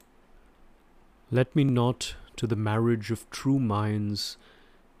Let me not to the marriage of true minds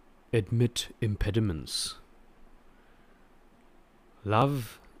admit impediments.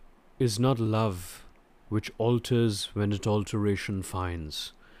 Love is not love which alters when it alteration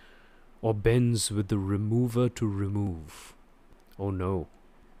finds, or bends with the remover to remove. Oh no,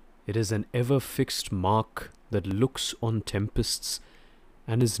 it is an ever-fixed mark that looks on tempests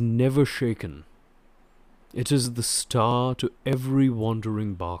and is never shaken. It is the star to every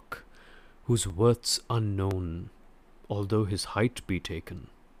wandering bark, whose worth's unknown, although his height be taken.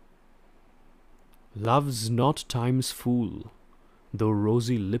 Love's not time's fool, though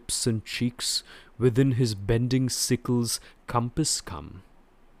rosy lips and cheeks within his bending sickle's compass come.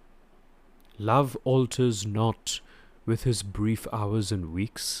 Love alters not with his brief hours and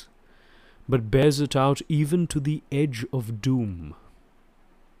weeks, but bears it out even to the edge of doom.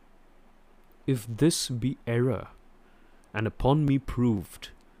 If this be error, and upon me proved,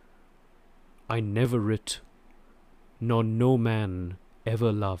 I never writ, nor no man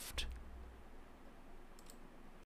ever loved.